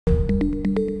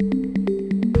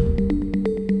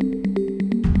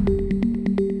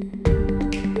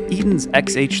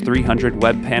Eaton's XH300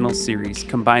 web panel series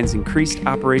combines increased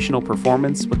operational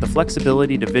performance with the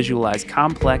flexibility to visualize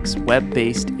complex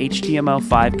web-based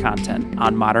HTML5 content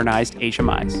on modernized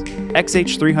HMIs.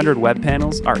 XH300 web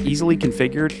panels are easily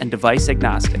configured and device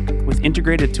agnostic, with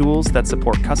integrated tools that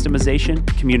support customization,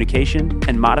 communication,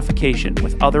 and modification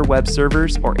with other web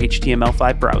servers or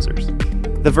HTML5 browsers.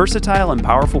 The versatile and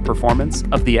powerful performance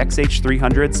of the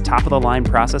XH300's top-of-the-line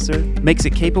processor makes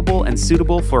it capable and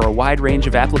suitable for a wide range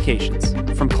of applications,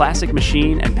 from classic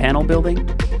machine and panel building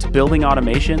to building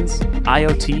automations,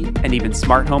 IoT, and even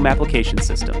smart home application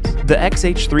systems. The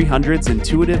XH300's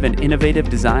intuitive and innovative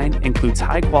design includes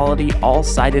high-quality,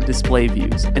 all-sided display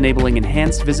views, enabling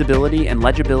enhanced visibility and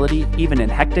legibility even in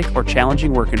hectic or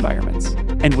challenging work environments.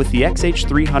 And with the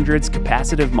XH300's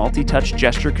capacitive multi-touch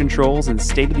gesture controls and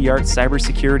state-of-the-art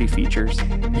cybersecurity features,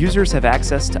 users have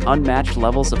access to unmatched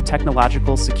levels of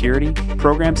technological security,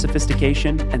 program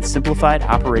sophistication, and simplified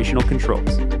operational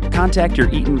controls. Contact your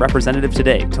Eaton representative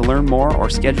today to learn more or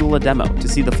schedule a demo to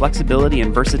see the flexibility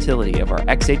and versatility of our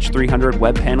XH300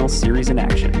 web panel series in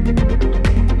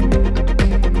action.